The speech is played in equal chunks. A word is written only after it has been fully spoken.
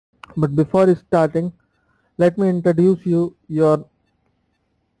But before starting, let me introduce you your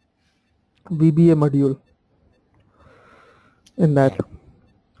VBA module. In that,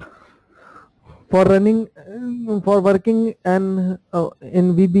 Yeah. for running, for working and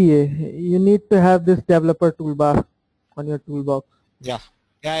in VBA, you need to have this developer toolbar on your toolbox. Yeah.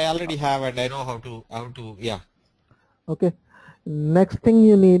 Yeah, I already have and I know how to yeah. Okay. Next thing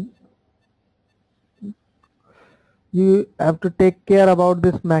you need, you have to take care about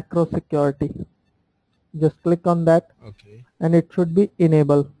this macro security. Just click on that Okay. and it should be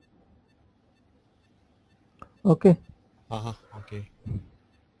enable. Okay. Uh-huh. Okay.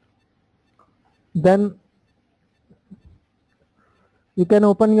 Then you can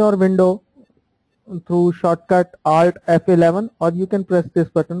open your window through shortcut Alt F11, or you can press this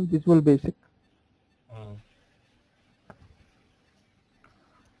button, Visual Basic. Uh,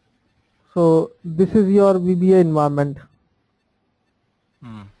 So this is your VBA environment.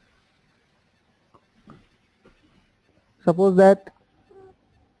 hmm. Suppose that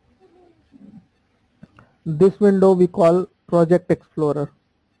this window we call Project Explorer.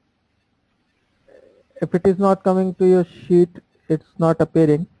 If it is not coming to your sheet, it's not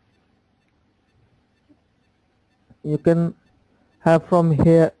appearing. You can have from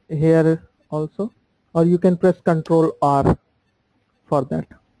here also, or you can press Ctrl R for that.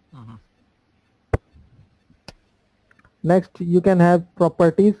 Mhm. Next, you can have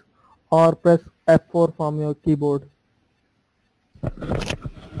properties or press F4 from your keyboard.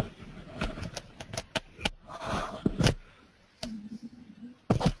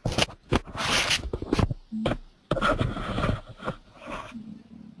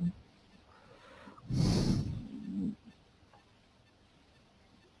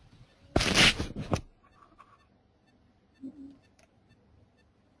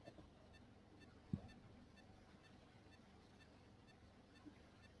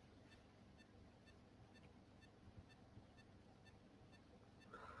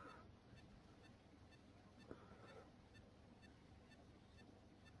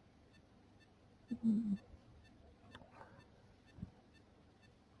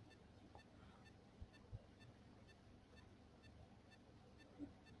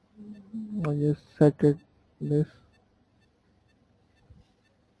 I just set it this.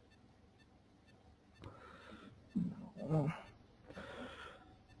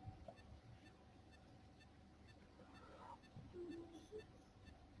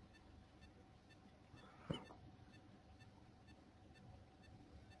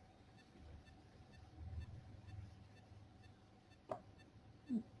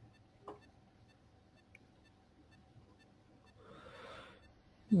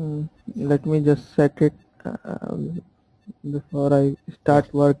 Let me just set it before I Yeah.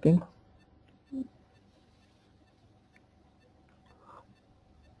 start working.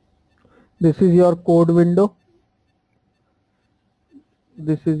 This is your code window.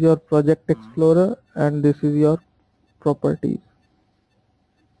 This is your Project Hmm. Explorer, and this is your properties.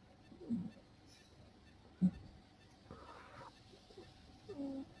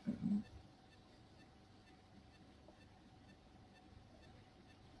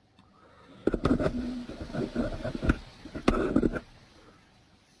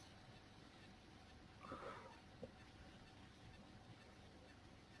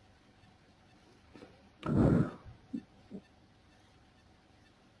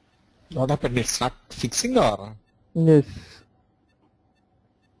 What happened? It's not fixing or? Yes,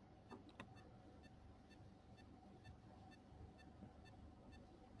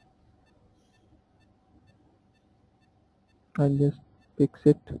 I just fix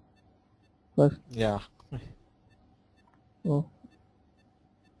it first. Yeah. Oh,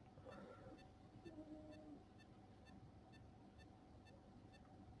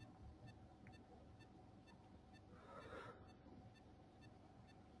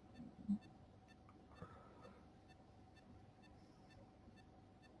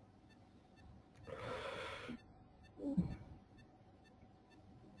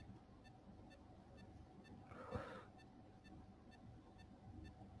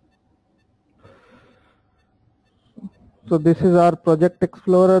 so this is our Project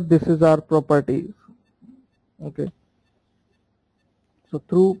Explorer. This is our properties. Okay. So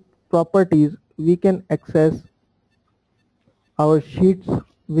through properties, we can access our sheets.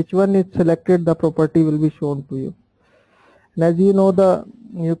 Which one is selected, the property will be shown to you. And as you know,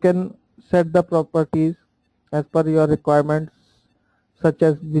 you can set the properties as per your requirements, such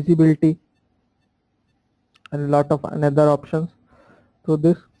as visibility and a lot of another options. So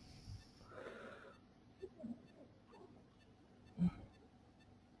this,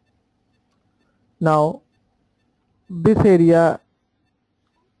 now this area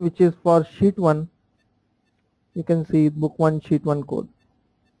which is for sheet 1, you can see book 1 sheet 1 code.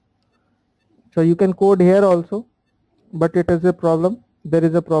 So you can code here also, but it is a problem. There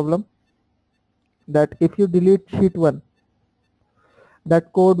is a problem that if you delete sheet 1,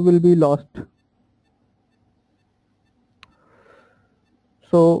 that code will be lost.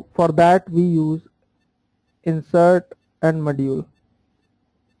 So for that we use insert and module.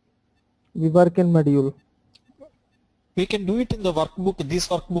 We work in module. We can do it in the workbook, this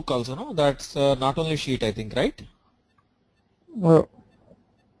workbook also, no? That's not only sheet, I think, right?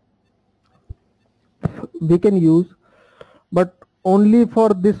 We can use, but only for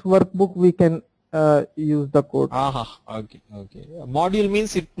this workbook we can use the code. Aha, okay, okay. Module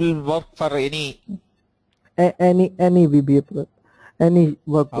means it will work for any any VBA project, any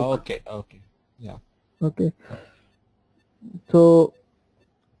workbook. Okay, okay, yeah. Okay. So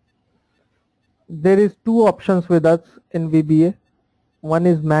there is two options with us in VBA. One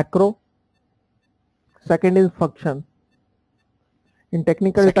is macro, second is function. In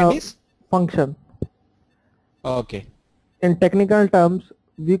technical terms, function. Okay. In technical terms,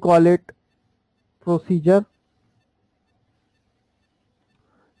 we call it procedure,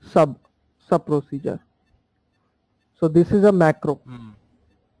 sub procedure. So this is a macro.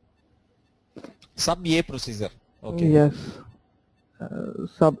 Sub A procedure. Okay. Yes.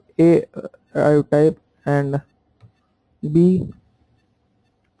 Sub A I type, and B,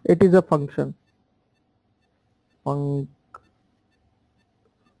 it is a function. Function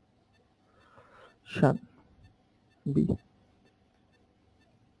B.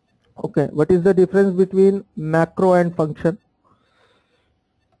 Okay, what is the difference between macro and function?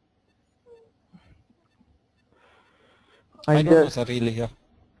 I don't know, sir, really. Yeah.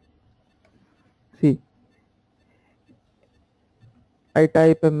 See, I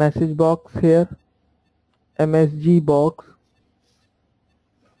type a message box here, MSG box,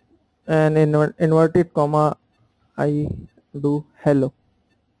 and in inverted comma I do hello.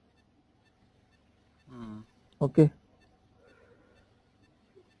 Okay.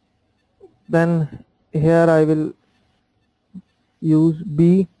 Then here I will use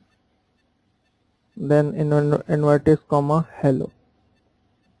B, then in inverted comma hello.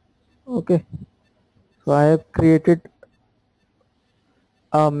 Okay. So I have created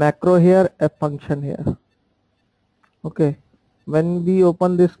a macro here, a function here. Okay. When we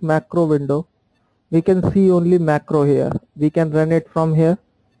open this macro window, we can see only macro here. We can run it from here.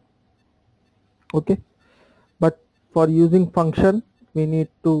 Okay. But for using function, we need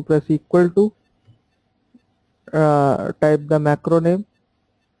to press equal to, type the macro name,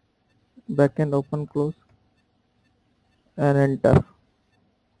 backend open close, and enter.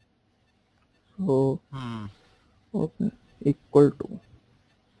 So okay, equal to.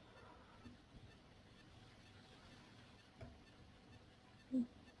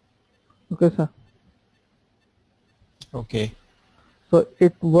 Okay, sir. Okay. So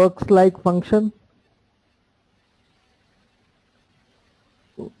it works like function.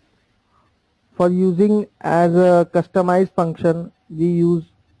 For using as a customized function, we use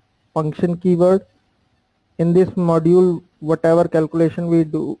function keyword. In this module, whatever calculation we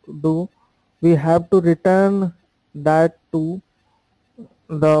do, we have to return that to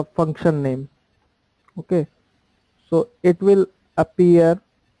the function name. Okay, so it will appear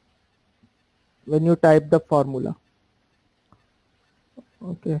when you type the formula.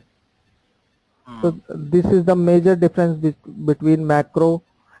 Okay, so this is the major difference between macro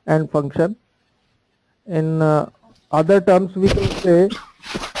and function. In other terms, we can say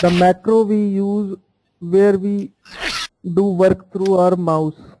the macro we use where we do work through our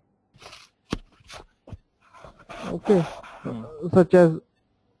mouse. Okay, such as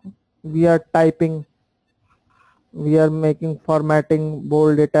we are typing, we are making formatting,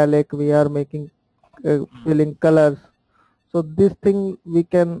 bold, italic, we are making filling colors. So this thing we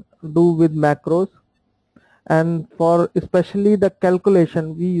can do with macros, and for especially the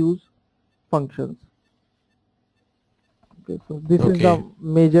calculation we use functions. Okay, so this is the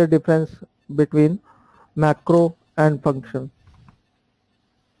major difference between macro and function.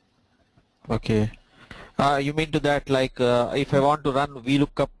 Okay. You mean to that, like if I want to run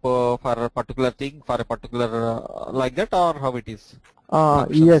VLookup for a particular thing, for a particular like that, or how it is?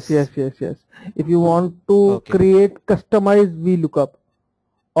 Yes. If you want to create customized VLookup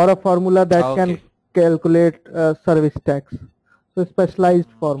or a formula that can calculate service tax, so specialized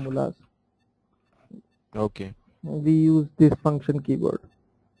formulas. Okay. We use this function keyword.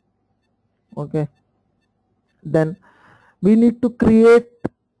 Okay. Then we need to create.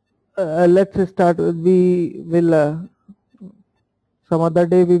 Let's start. We will some other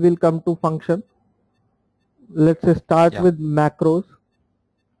day we will come to function. Let's start with macros.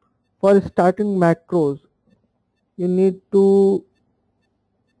 For starting macros, you need to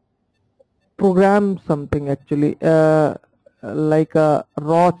program something actually, like a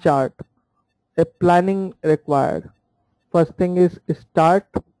raw chart, a planning required. First thing is start,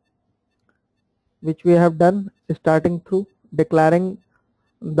 which we have done, starting through declaring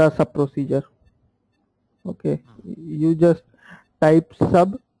the sub procedure. Okay, you just type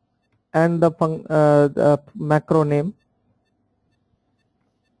sub and the macro name,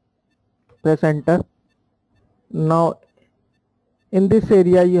 press enter. Now in this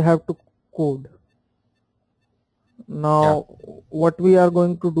area you have to code. Yeah. Now what we are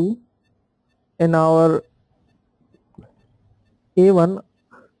going to do, in our A1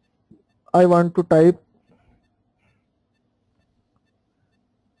 I want to type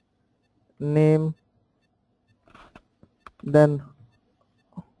name, then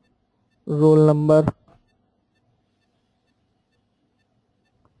roll number,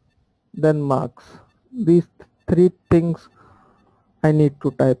 then marks. These three things I need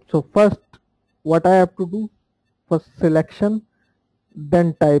to type. So first what I have to do, first selection,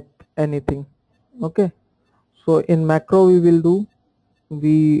 then type anything. Okay, so in macro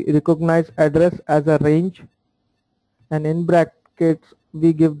we recognize address as a range, and in brackets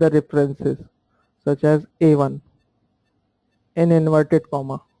we give the references such as A1 in inverted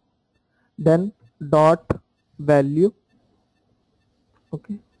comma, then dot value,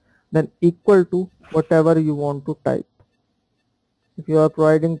 okay, then equal to whatever you want to type. If you are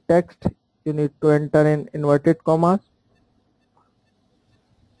providing text, you need to enter in inverted commas,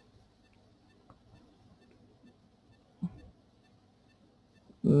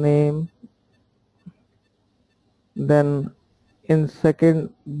 name, then in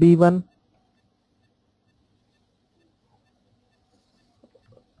second B1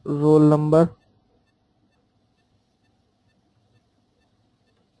 roll number,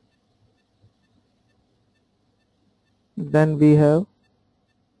 then we have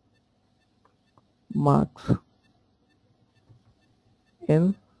marks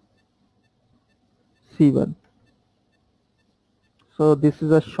in C1. So this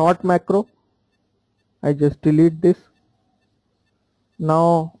is a short macro. I just delete this.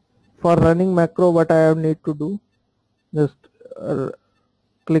 Now for running macro, what I need to do, just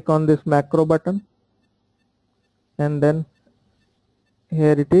click on this macro button, and then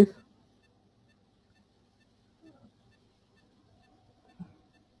here it is.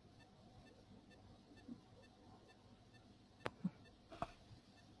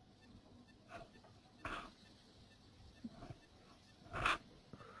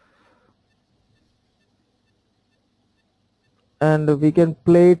 And we can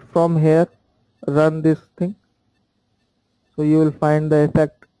play it from here, run this thing, so you will find the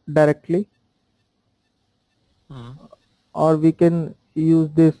effect directly. Or we can use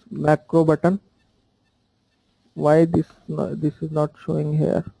this macro button. Why this is not showing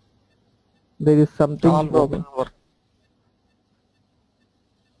here? There is something problem.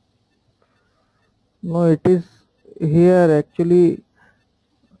 No, it is here actually.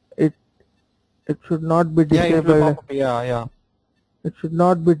 It should not be Yeah, it will disabled. pop up. Yeah. It should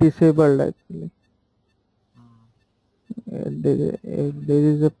not be disabled actually. There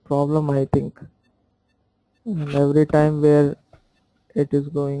is a problem, I think, and every time where it is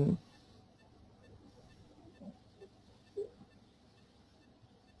going.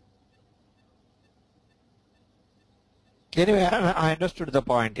 Anyway, I understood the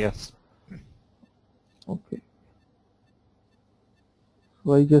point. Yes. Okay,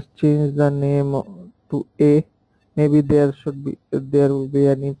 so I just change the name to A. Maybe there will be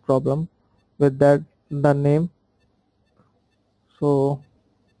any problem with that, the name. So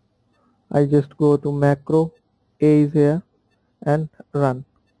I just go to macro, A is here, and run.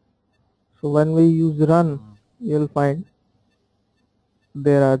 So when we use run, you'll find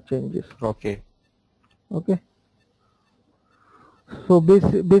there are changes. Okay. So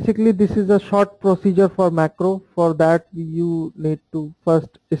basically this is a short procedure for macro. For that you need to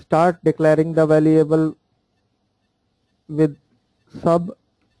first start declaring the variable with sub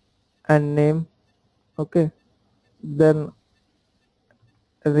and name, okay, then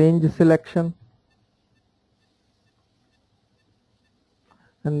range selection,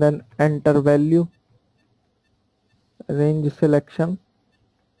 and then enter value, range selection,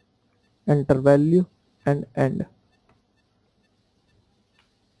 enter value, and end.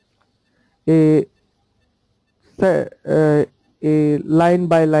 A line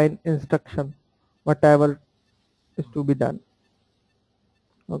by line instruction, whatever is to be done.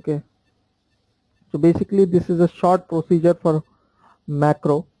 Okay, so basically this is a short procedure for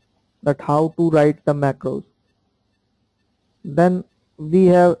macro, that how to write the macros. Then we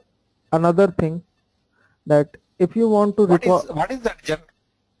have another thing, that if you want to record, what is that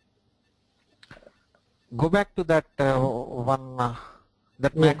go back to that one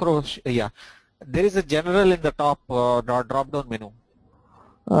that yeah, macro yeah, there is a general in the top drop down menu.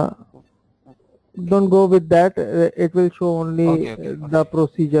 uh, don't go with that. It will show only Okay, okay, the okay,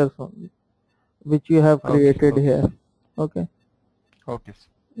 procedures only, which you have okay, created okay, here. Okay, okay.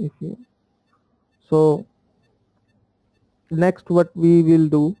 if you, so next what we will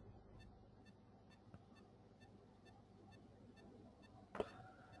do,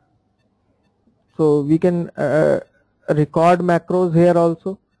 so we can record macros here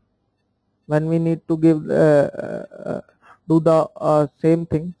also when we need to give do the same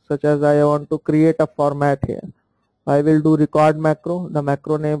thing, such as I want to create a format here. I will do record macro, the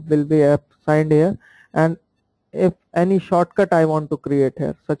macro name will be assigned here, and if any shortcut I want to create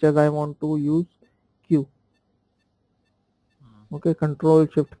here, such as I want to use Q, okay, control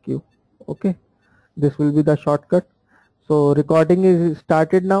shift Q, okay, this will be the shortcut. So recording is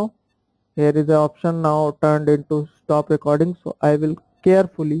started now. Here is the option now turned into stop recording. So I will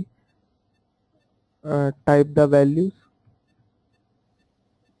carefully type the values,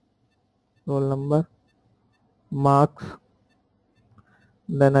 roll number, marks,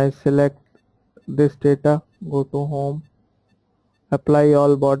 then I select this data, go to home, apply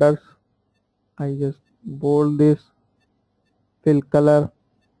all borders, I just bold this, fill color,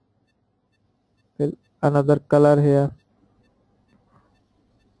 fill another color here.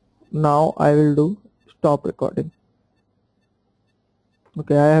 Now I will do stop recording.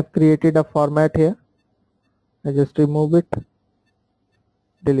 Okay, I have created a format here. I just remove it,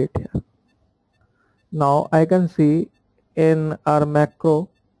 delete here. Now I can see in our macro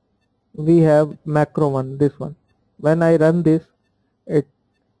we have macro one, this one. When I run this, it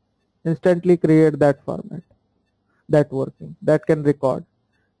instantly create that format, that working, that can record.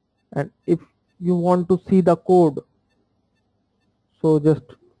 And if you want to see the code, so just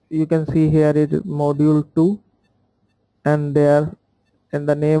you can see here it is module 2, and there in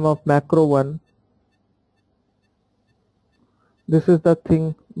the name of macro 1, this is the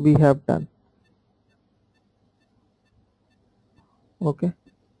thing we have done. Okay,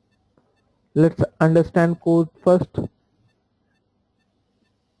 let's understand code first.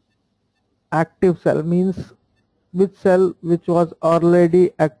 Active cell means which cell which was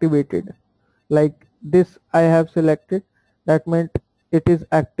already activated, like this I have selected, that meant it is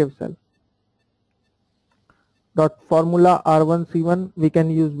active cell. Dot formula R1C1, we can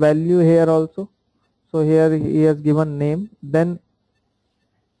use value here also. So here he has given name, then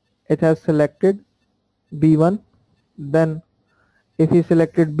it has selected B1, then if he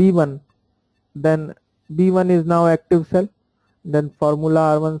selected B1, then B1 is now active cell, then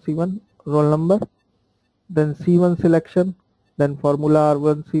formula R1C1, roll number, then C1 selection, then formula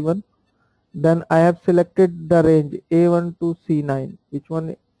R1C1, then I have selected the range A1 to C9, which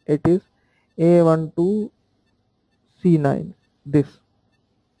one it is, A1 to C9, this.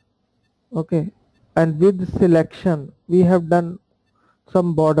 Okay, and with selection we have done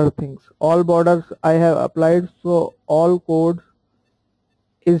some border things. All borders I have applied, so all code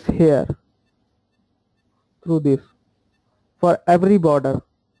is here through this. For every border,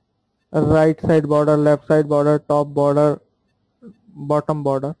 right side border, left side border, top border, bottom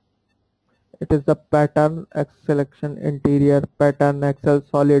border, it is the pattern X selection, interior pattern, Excel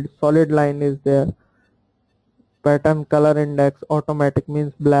solid line is there, pattern color index, automatic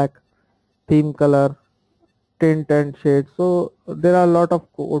means black, theme color, tint and shade. So there are a lot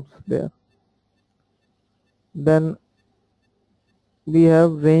of codes there. Then we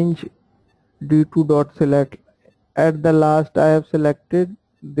have range d2 dot select. At the last I have selected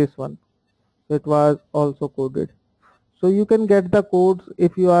this one, it was also coded. So you can get the codes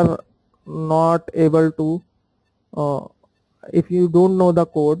if you are not able to if you don't know the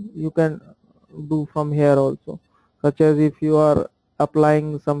code, you can do from here also, such as if you are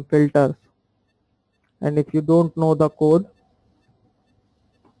applying some filters and if you don't know the code,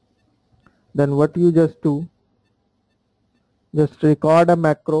 then what you just do, just record a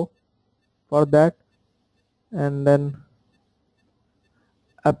macro for that and then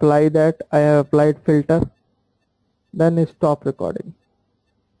apply that. I have applied filter, then stop recording.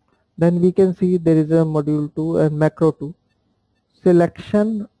 Then we can see there is a module 2 and macro 2,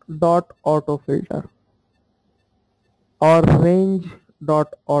 selection dot auto filter or range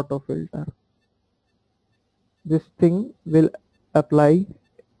dot auto filter. This thing will apply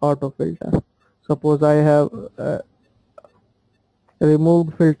auto filter. Suppose I have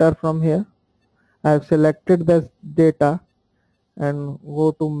removed filter from here, I have selected this data and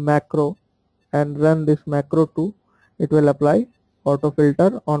go to macro and run this macro 2, it will apply auto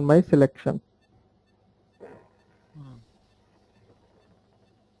filter on my selection.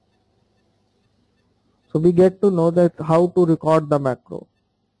 So we get to know that how to record the macro.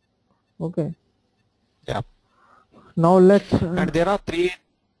 Okay. Yeah. Now let's. And there are three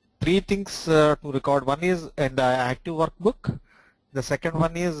things to record. One is in the active workbook. The second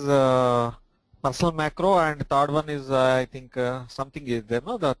one is personal macro, and third one is I think something is there.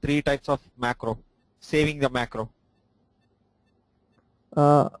 No, the three types of macro, saving the macro.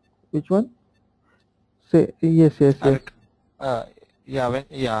 Which one? Say yes.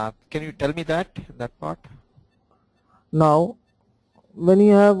 Yeah. Can you tell me that part? Now, when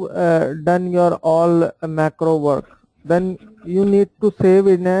you have done your all macro work, then you need to save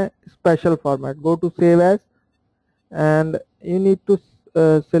in a special format. Go to save as, and you need to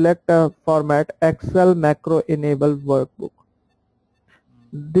select a format Excel macro enable workbook.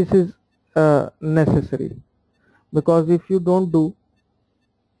 This is necessary, because if you don't do,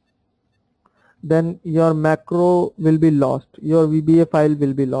 then your macro will be lost, your VBA file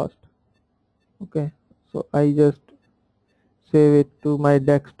will be lost. Okay, so I just save it to my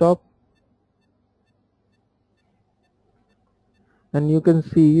desktop, and you can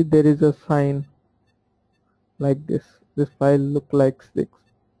see there is a sign like this file look like 6.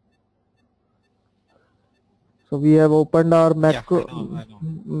 So we have opened our macro, I know.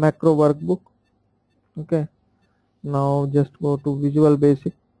 macro workbook. Okay, now just go to Visual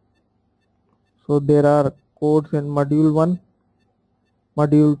Basic. So there are codes in module 1,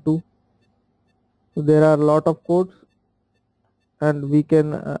 module 2. So there are a lot of codes, and we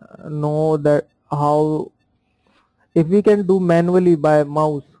can know that how, if we can do manually by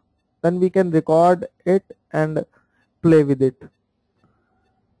mouse, then we can record it and play with it.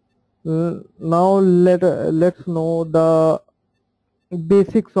 Now let's know the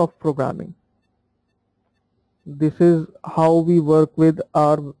basics of programming. This is how we work with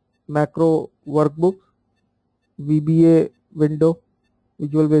our macro workbooks, VBA window,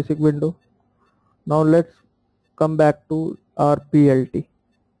 Visual Basic window. Now let's come back to our PLT.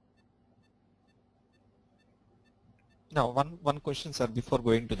 Now one question, sir, before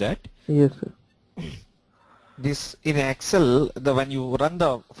going to that. Yes, sir. This in Excel, when you run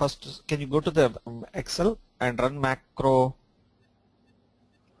the first, can you go to the Excel and run macro?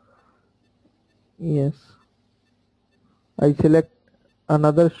 Yes. I select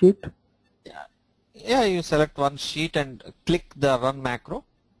another sheet. Yeah, you select one sheet and click the run macro.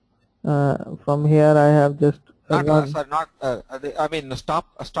 From here I have just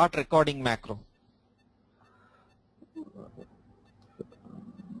start recording macro.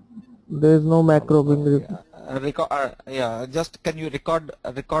 There is no macro being just can you record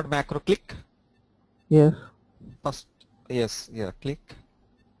macro, click. Yes. First, yes, yeah, click.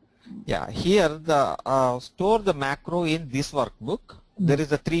 Yeah, here the store the macro in this workbook. There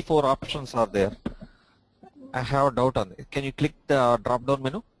is a 3-4 options are there. I have a doubt on it. Can you click the drop down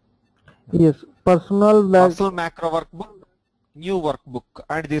menu? Yes, personal macro workbook, new workbook,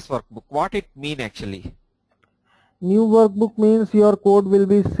 and this workbook. What it mean actually? New workbook means your code will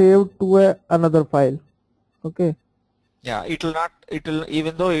be saved to another file. Okay. Yeah, it will not. It will,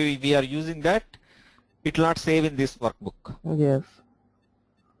 even though we are using that, it will not save in this workbook. Yes.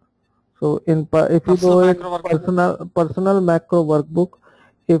 So if you go in personal macro workbook,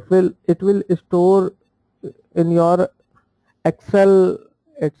 it will store in your Excel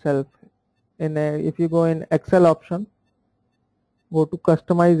itself. If you go in Excel option, go to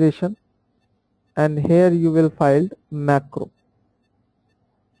customization, and here you will find macro.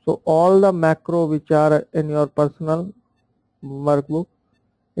 So all the macro which are in your personal workbook,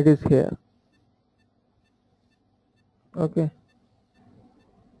 it is here. Okay.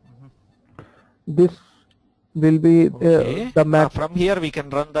 This will be the macro. From here we can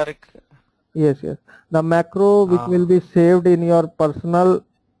run the yes. The macro which will be saved in your personal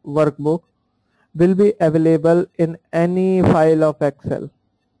workbook will be available in any file of Excel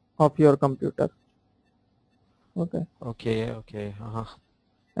of your computer. Okay. Okay.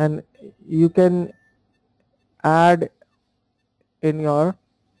 And you can add in your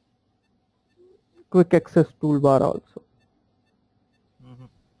quick access toolbar also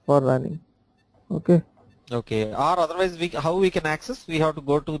for running. Okay. Okay. Or otherwise, how we can access? We have to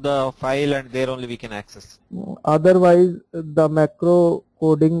go to the file, and there only we can access. Otherwise, the macro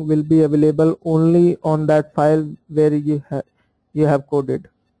coding will be available only on that file where you have coded.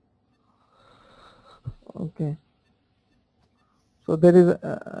 Okay. So there is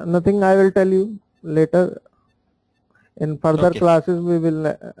nothing I will tell you later. In further classes, we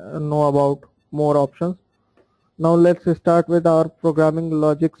will know about more options. Now let's start with our programming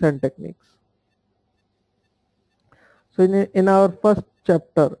logics and techniques. So in our first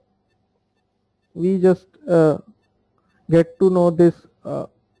chapter, we just get to know this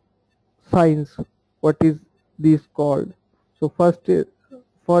signs, what is this called. So first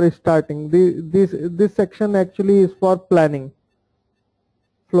for starting, this section actually is for planning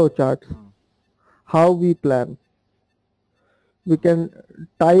flowcharts, how we plan. We can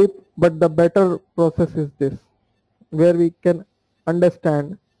type, but the better process is this, where we can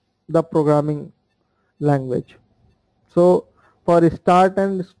understand the programming language. So for start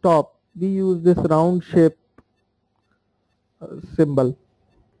and stop, we use this round shape symbol.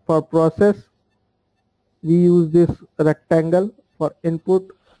 For process, we use this rectangle. For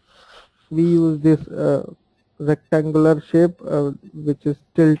input, we use this rectangular shape which is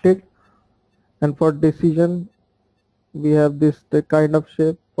tilted, and for decision we have this the kind of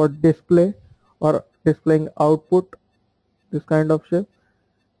shape. For display or displaying output, this kind of shape.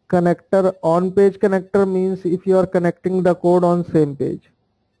 Connector, on page connector means if you are connecting the code on same page.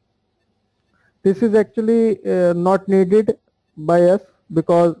 This is actually not needed by us,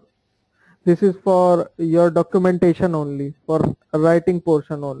 because this is for your documentation only, for writing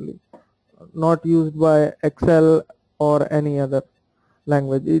portion only, not used by Excel or any other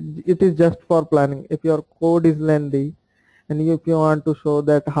language. It is just for planning. If your code is lengthy and if you want to show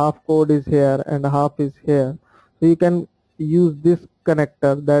that half code is here and half is here, so you can use this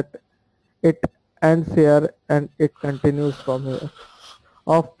connector that it ends here and it continues from here.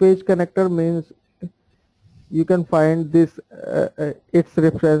 Off page connector means you can find this its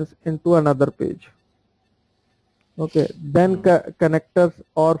reference into another page. Okay, then connectors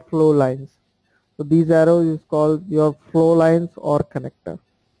or flow lines. So these arrows is called your flow lines or connector.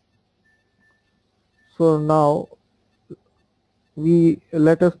 So now we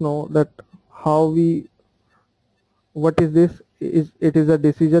let us know that how we, what is this, is it is a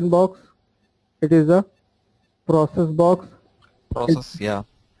decision box, it is a process box,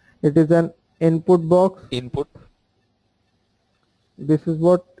 it is an input box, this is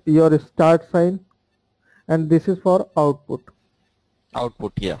what your start sign, and this is for output.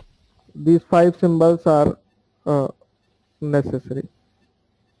 These 5 symbols are necessary.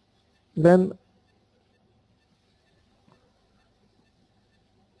 Then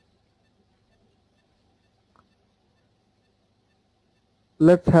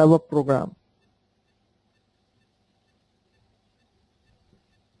let's have a program.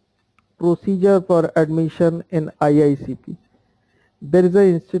 Procedure for admission in IICP. There is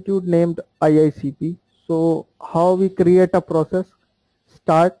an institute named IICP. So how we create a process?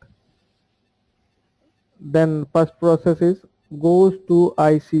 Start, then first process is goes to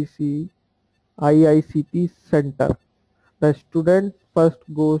IICP center. The student first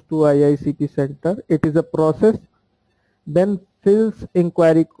goes to IICP center. It is a process. Then fills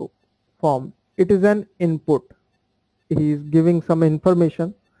inquiry form. It is an input. He is giving some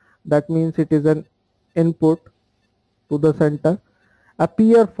information. That means it is an input to the center.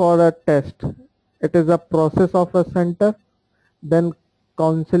 Appear for a test. It is a process of a center. Then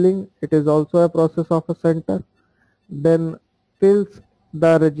counseling. It is also a process of a center. Then fills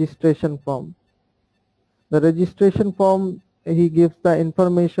the registration form. The registration form, he gives the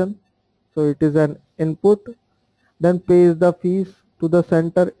information. So it is an input. Then pays the fees to the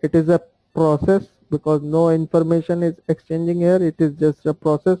center. It is a process, because no information is exchanging here. It is just a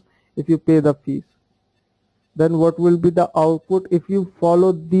process if you pay the fees. Then what will be the output? If you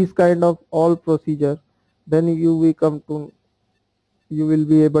follow these kind of all procedure, then you will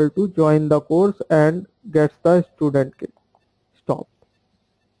be able to join the course and get the student kit. Stop.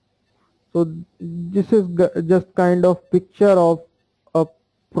 So this is just kind of picture of a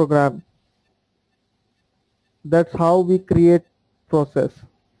program. That's how we create process.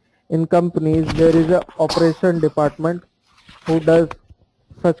 In companies, there is a operation department who does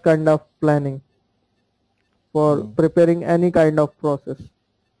such kind of planning for preparing any kind of process.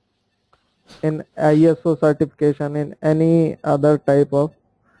 In ISO certification, in any other type of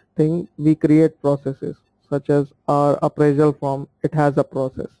thing, we create processes, such as our appraisal form. It has a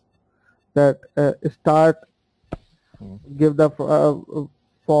process that start, give the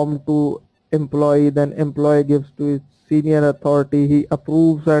form to employee, then employee gives to his senior authority, he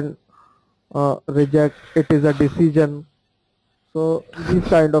approves and rejects. It is a decision. So this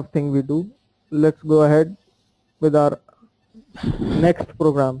kind of thing we do. Let's go ahead with our next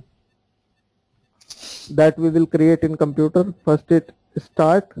program that we will create in computer. First it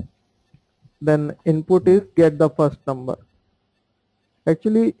start, then input is get the first number.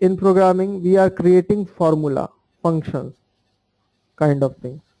 Actually in programming we are creating formula, functions kind of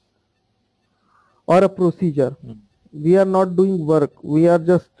things, or a procedure. We are not doing work, we are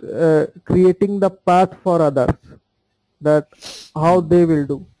just creating the path for others. that how they will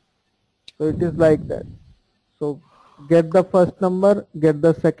do. So it is like that. So get the first number, get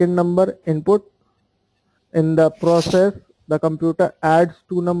the second number input. In the process, the computer adds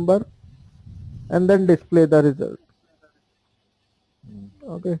two number and then display the result.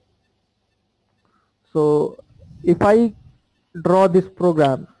 Okay. So if I draw this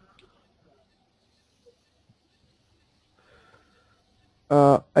program,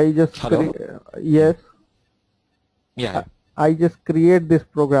 I just Hello? yes, Yeah. I just create this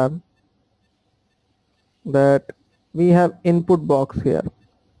program that we have input box here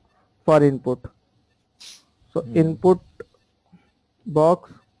for input. So input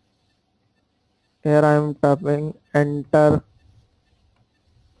box, here I am typing enter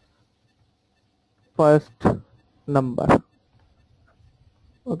first number.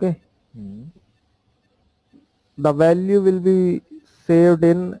 Okay. The value will be saved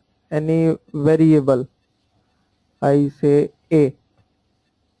in any variable. I say A.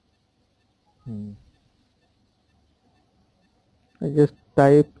 I just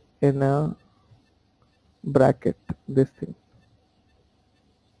type in a bracket this thing.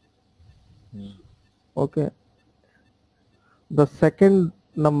 Okay. The second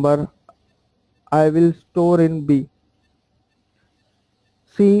number I will store in B.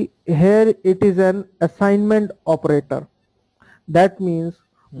 See, here it is an assignment operator. That means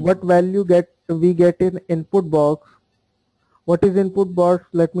what value we get in input box. What is input box?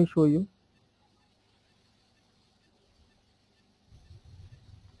 Let me show you.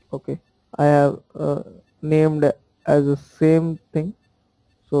 Okay, I have named as the same thing,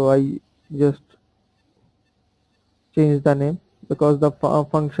 so I just change the name because the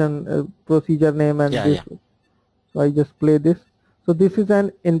function procedure name and this. So I just play this. So this is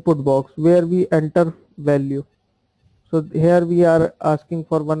an input box where we enter value. So here we are asking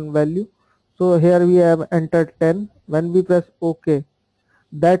for one value. So here we have entered 10. When we press OK,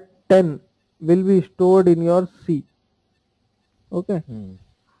 that 10 will be stored in your C. Okay.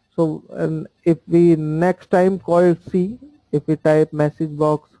 So and if we next time call C, if we type message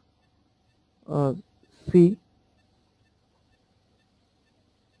box C,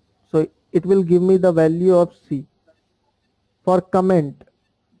 so it will give me the value of C. For comment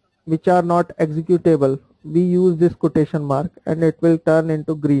which are not executable, we use this quotation mark and it will turn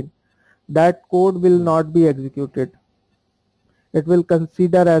into green. That code will not be executed. It will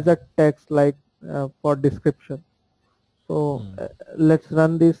consider as a text like for description. So let's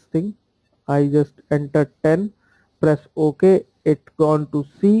run this thing. I just enter 10, press OK, it gone to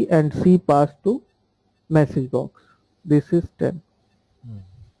C and C passed to message box. This is 10.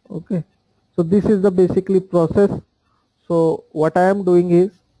 Okay. So this is the basically process. So what I am doing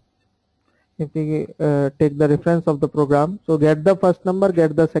is, if we take the reference of the program, so get the first number,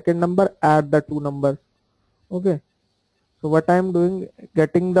 get the second number, add the two numbers. Okay. So what I am doing,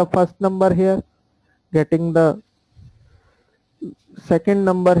 getting the first number here, getting the second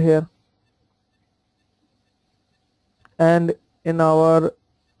number here, and in our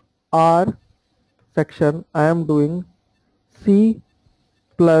R section I am doing C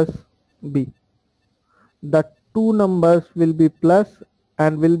plus B. The two numbers will be plus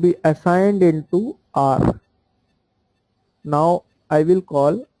and will be assigned into R. Now I will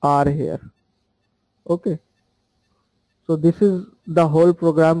call R here. Okay. So this is the whole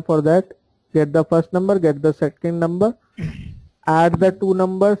program for that. Get the first number, get the second number, add the two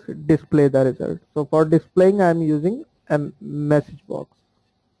numbers, display the result. So for displaying I am using a message box.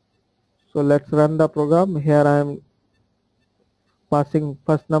 So let's run the program. Here I am passing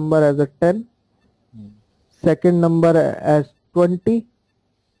first number as a 10, second number as 20,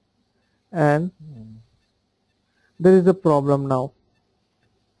 and there is a problem now.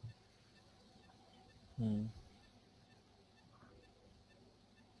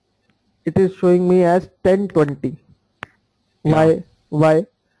 It is showing me as 1020. Why?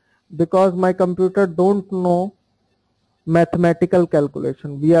 Because my computer don't know mathematical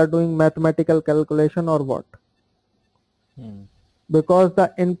calculation. We are doing mathematical calculation or what? Because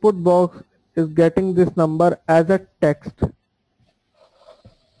the input box is getting this number as a text.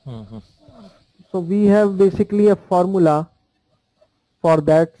 So we have basically a formula for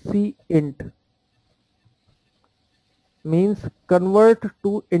that. C int means convert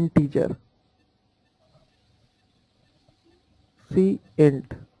to integer. C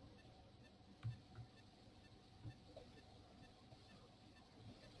int.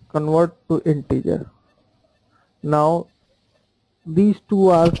 Convert to integer. Now these two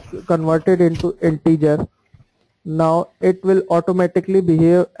are converted into integer. Now it will automatically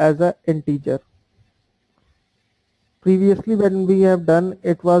behave as an integer. Previously when we have done,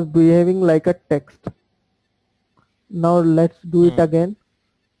 it was behaving like a text. Now let's do it again.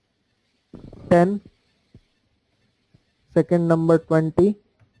 10, second number 20,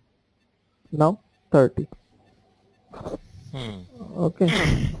 now 30. Okay.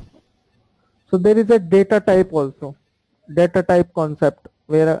 So there is a data type also, data type concept,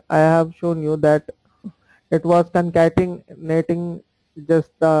 where I have shown you that it was concatenating just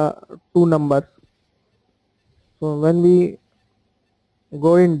the two numbers. So when we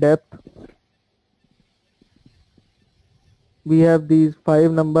go in depth, we have these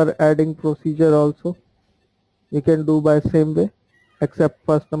 5 number adding procedure also. We can do by same way, except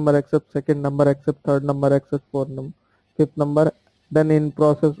first number, except second number, except third number, except fourth number, fifth number. Then in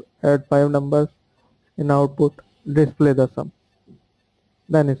process add 5 numbers, in output display the sum,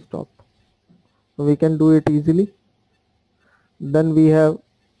 then it stop. So we can do it easily. Then we have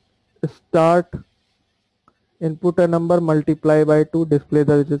start, input a number, multiply by 2, display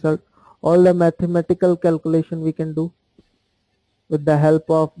the result. All the mathematical calculation we can do with the help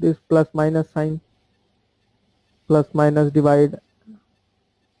of this plus minus sign, plus minus divide.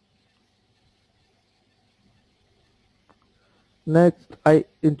 Next I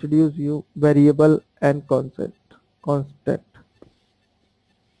introduce you variable and constant.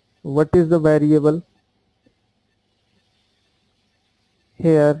 What is the variable?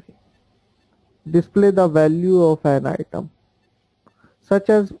 Here display the value of an item, such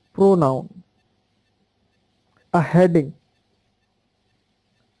as pronoun, a heading.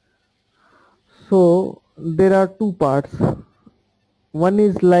 So there are two parts. One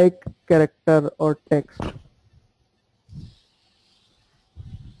is like character or text,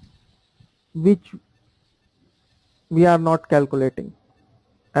 which we are not calculating,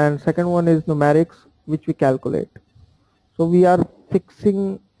 and second one is numerics, which we calculate. So we are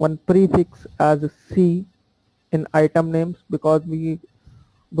fixing one prefix as C in item names because we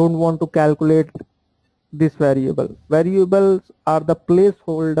don't want to calculate this variable. Variables are the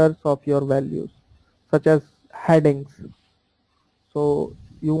placeholders of your values, such as headings. So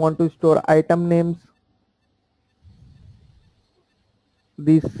you want to store item names,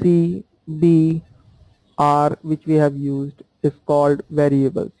 these C, B, R, which we have used, is called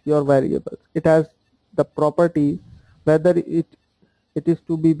variables, your variables. It has the property whether it is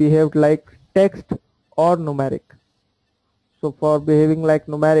to be behaved like text or numeric. So for behaving like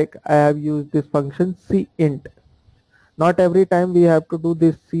numeric, I have used this function cint. Not every time we have to do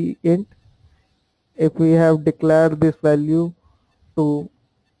this cint. If we have declared this value to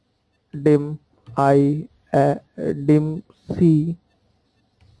dim c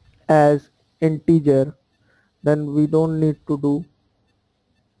as integer, then we don't need to do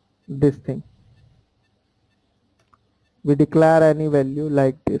this thing. We declare any value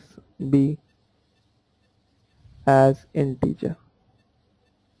like this, b as integer.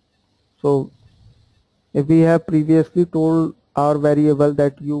 So if we have previously told our variable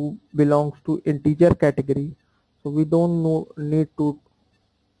that u belongs to integer category, so we don't need to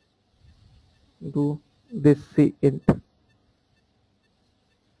do this cint.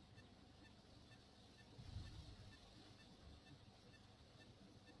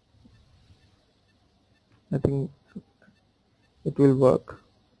 I think it will work.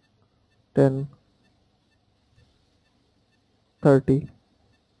 10, 30,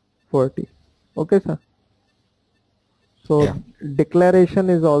 40. Okay, sir. So yeah, declaration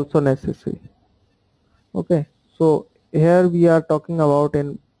is also necessary. Okay, so here we are talking about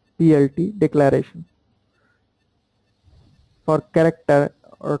in PLT declaration. For character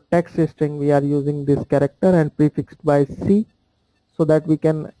or text string, we are using this character and prefixed by C, so that we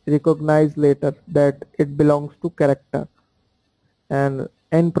can recognize later that it belongs to character. And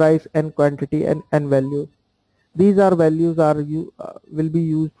n price, n quantity, and n value. These are values will be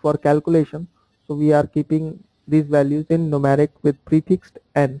used for calculation. So we are keeping these values in numeric with prefixed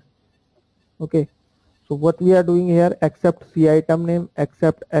n. Okay. So what we are doing here, accept C item name,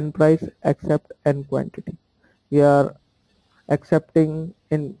 accept n price, accept n quantity. We are accepting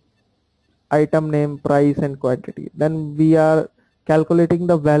in item name, price, and quantity. Then we are calculating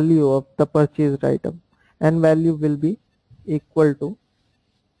the value of the purchased item, and value will be equal to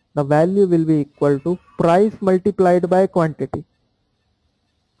price multiplied by quantity.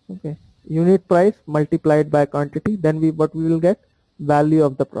 Okay, unit price multiplied by quantity. Then what we will get, value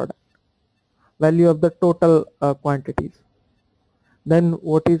of the product, value of the total quantities. Then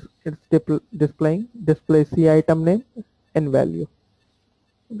what is it's displaying? Display C item name and value.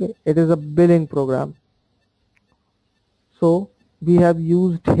 Okay, it is a billing program. So we have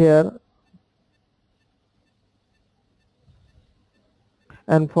used here,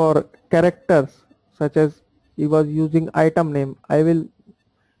 and for characters such as he was using item name, I will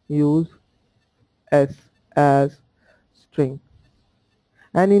use S as string.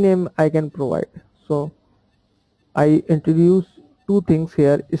 Any name I can provide. So I introduce two things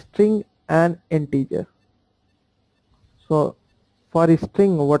here, string and integer. So for a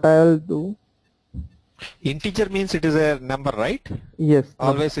string, what I will do, Integer means it is a number, right? yes,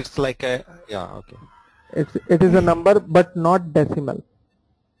 Always number. it's like a, yeah, okay. It is a number but not decimal.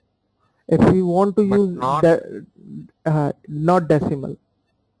 If we want to But use not, the not decimal,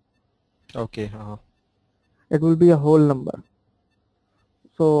 okay. it will be a whole number.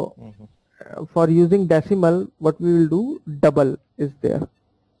 So Mhm. for using decimal, what we will do, double is there.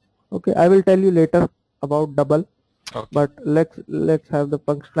 Okay, I will tell you later about double, Okay. but let's have the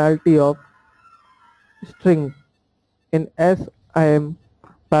functionality of string. In S I am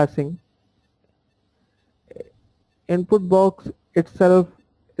passing input box itself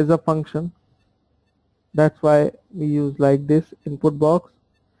is a function, that's why we use like this input box,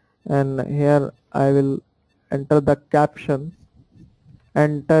 and here I will enter the caption,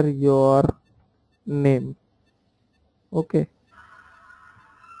 enter your name. Okay,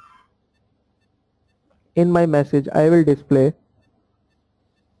 in my message I will display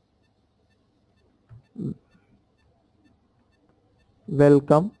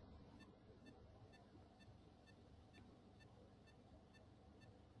welcome,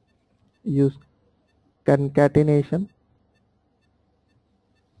 use concatenation,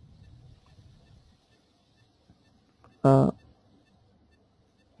 uh,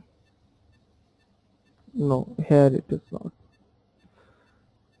 no, here it is not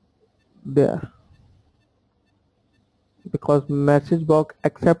there because message box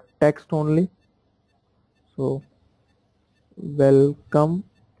accept text only. So welcome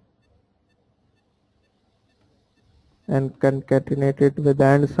and concatenate it with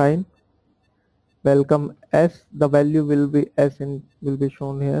and sign. Welcome S, the value will be S in will be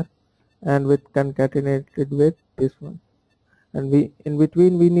shown here, and with concatenated with this one, and we in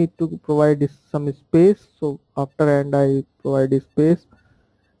between we need to provide some space. So after and I provide a space,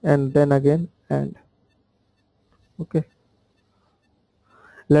 and then again and. Okay,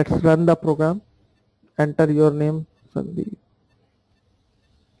 let's run the program. Enter your name Sandeep.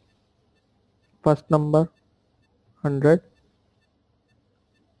 First number 100,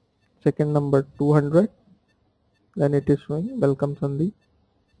 second number 200, then it is showing welcome Sandeep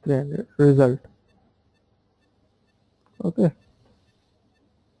 300 result. Okay,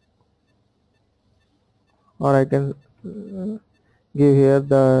 or I can give here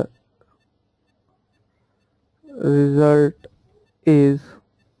the result is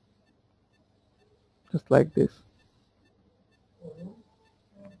just like this.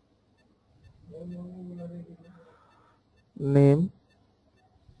 Name,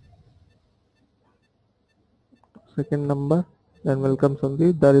 second number, then welcome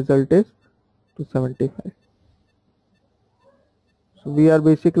Sandeep, the result is 275. So we are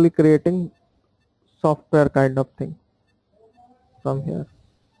basically creating software kind of thing from here.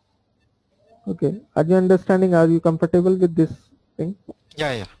 Okay, are you understanding? Are you comfortable with this thing?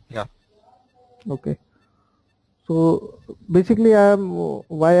 Yeah. Okay, so basically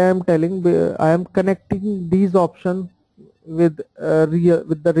why I am telling, I am connecting these options with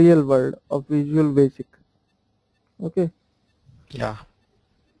the real world of Visual Basic. Okay, Yeah.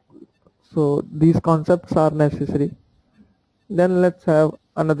 so these concepts are necessary. Then let's have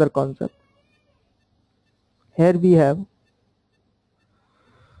another concept. Here we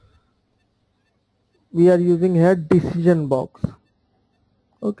are using here decision box.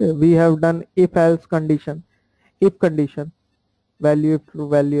 Okay, we have done if else condition, if condition, value if true,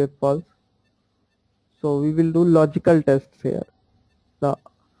 value if false. So we will do logical tests here. The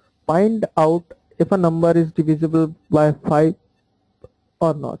find out if a number is divisible by 5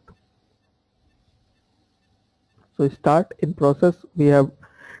 or not. So start in process, we have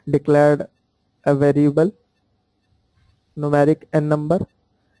declared a variable numeric n number,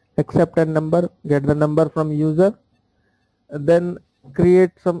 accept n number, get the number from user, then create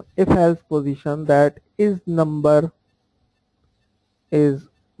some if else position, that is number is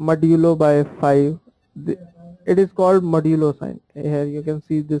modulo by 5. It is called modulo sign. Here you can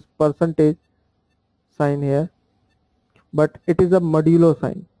see this percentage sign here, but it is a modulo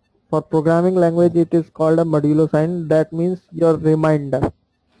sign. For programming language it is called a modulo sign. That means your reminder.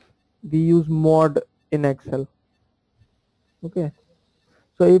 We use mod in Excel. Okay,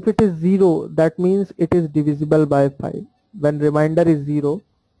 so if it is 0, that means it is divisible by 5. When reminder is 0,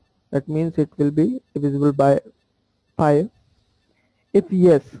 that means it will be divisible by 5. If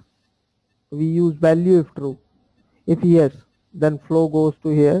yes, we use value if true. If yes, then flow goes to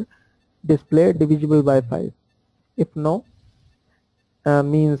here, display divisible by 5. If no,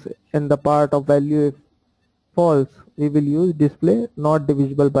 means in the part of value if false, we will use display not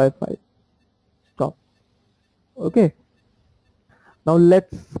divisible by 5. Stop. Okay. Now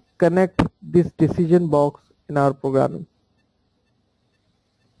let's connect this decision box in our programming.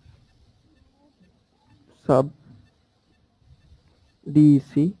 Sub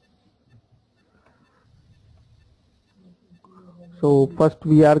DEC. So first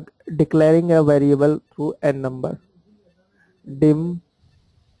we are declaring a variable through n number. Dim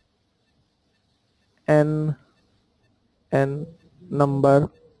n number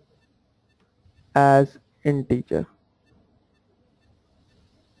as integer.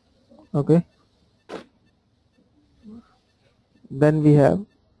 Okay. Then we have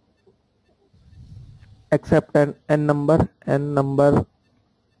accept an n number I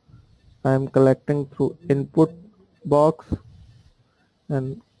am collecting through input box,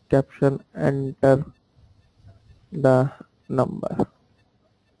 and caption enter the number.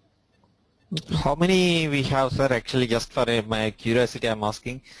 How many we have, sir? Actually, just for my curiosity, I'm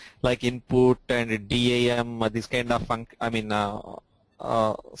asking, like input and DAM, this kind of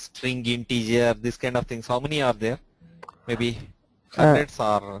string integer, this kind of things. How many are there? Maybe hundreds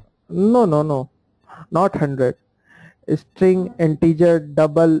or? No, not 100. String, integer,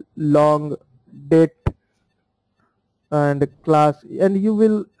 double, long, date, and class, and you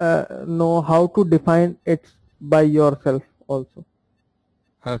will know how to define it by yourself also.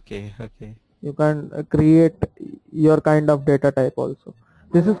 Okay. You can create your kind of data type also.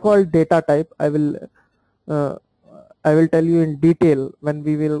 This is called data type. I will tell you in detail when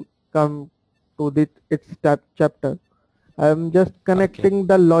we will come to its chapter. I am just connecting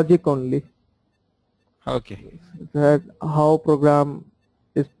the logic only. Okay. That how program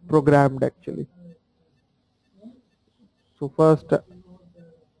is programmed actually. So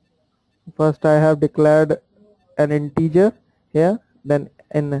first I have declared an integer here, then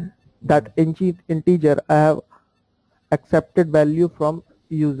in that integer I have accepted value from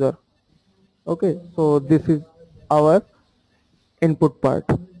user. Okay, so this is our input part.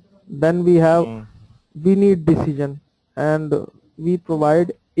 Then we have we need decision, and we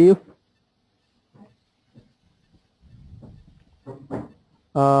provide if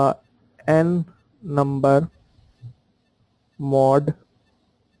n number mod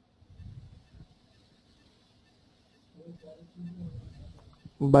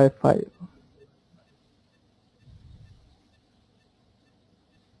by 5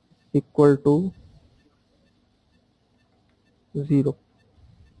 equal to 0,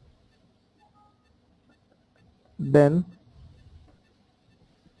 then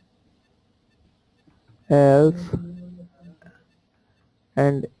else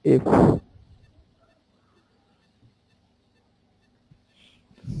and if.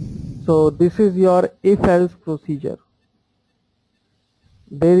 So this is your if else procedure.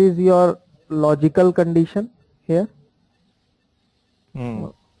 There is your logical condition here.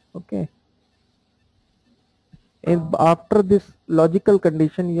 Okay. And after this logical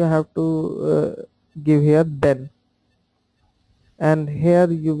condition you have to give here then, and here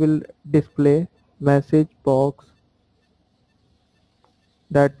you will display message box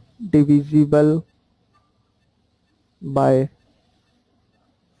that divisible by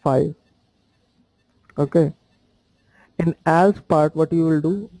 5. Okay. In else part, what you will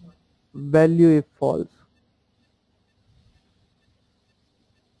do, value if false.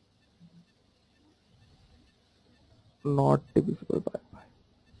 Not divisible by 5.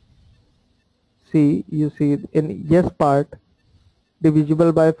 See, you see in yes part,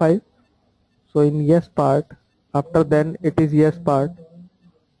 divisible by 5. So in yes part, after then it is yes part.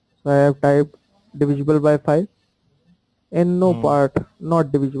 So I have typed divisible by 5. In no part,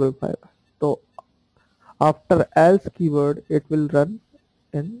 not divisible by 5. So after else keyword, it will run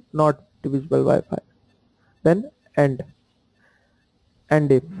in not divisible by 5. Then end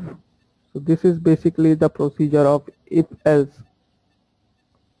and if. So this is basically the procedure of if else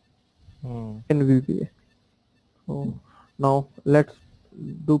in VBA. So now let's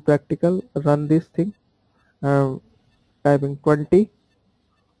do practical. Run this thing. Typing 20.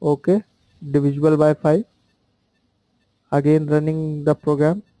 Okay. Divisible by 5. Again running the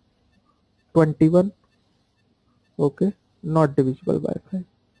program. 21. Okay. Not divisible by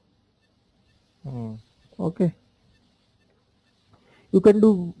 5. Okay. You can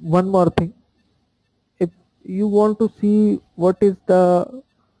do one more thing. If you want to see what is the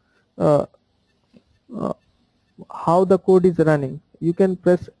how the code is running, you can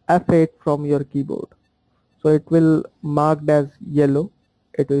press F8 from your keyboard. So it will marked as yellow.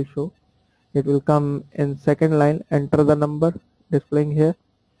 It will show. It will come in second line. Enter the number displaying here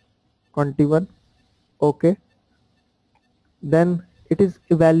 21. Okay. Then it is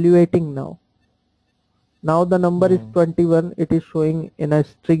evaluating now. Now the number is 21. It is showing in a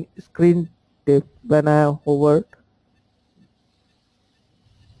screen tip when I hover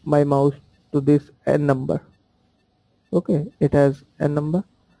my mouse to this n number. Okay, it has n number.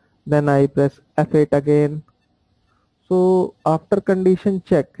 Then I press F8 again. So after condition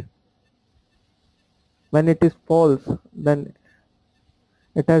check, when it is false, then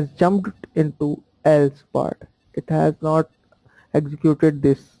it has jumped into else part. It has not executed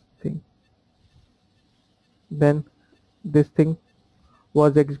this thing. Then this thing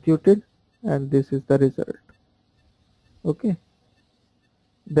was executed and this is the result. Okay.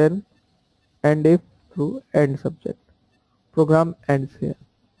 Then end if through end subject. Program ends here.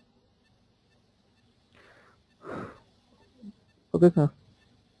 Okay, sir.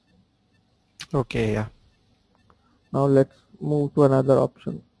 Okay, yeah. Now let's move to another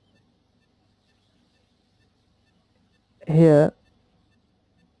option. Here,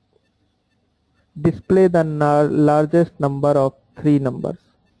 display the largest number of 3 numbers.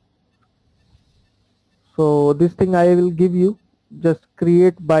 So this thing I will give you, just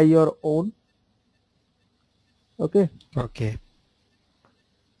create by your own. Okay. Okay.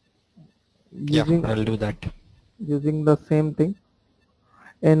 Yeah, I'll do that. Using the same thing.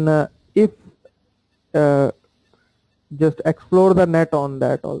 And if just explore the net on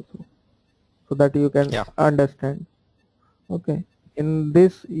that also, so that you can understand. Okay. In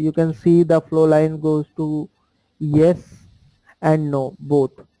this you can see the flow line goes to yes and no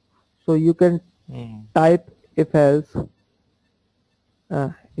both. So you can type if else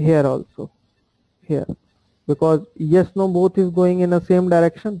here also, here, because yes no both is going in the same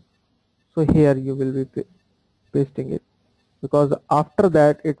direction. So here you will be pasting it, because after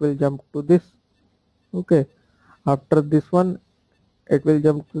that it will jump to this. Okay, after this one it will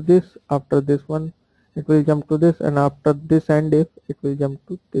jump to this, after this one it will jump to this, and after this and if it will jump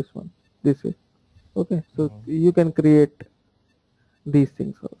to this one. This is okay. So you can create these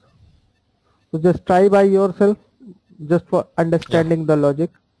things also. So just try by yourself, just for understanding the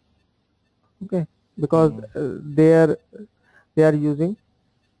logic. Okay, because they are using,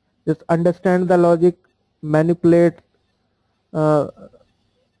 just understand the logic, manipulate the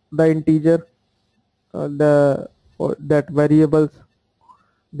integer, that variables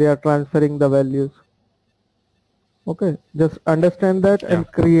they are transferring the values. Okay, just understand that and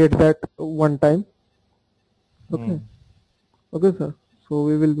create that one time. Okay. Okay, sir. So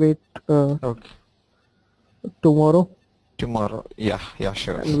we will meet tomorrow. Tomorrow, yeah,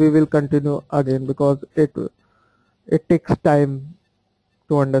 sure. And we will continue again, because it takes time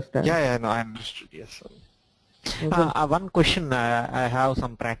to understand. Yeah, no, I understood. Yes. Okay. One question. I have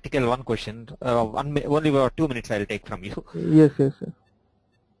some practical one question. Only 2 minutes I'll take from you. Yes.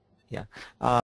 Yeah.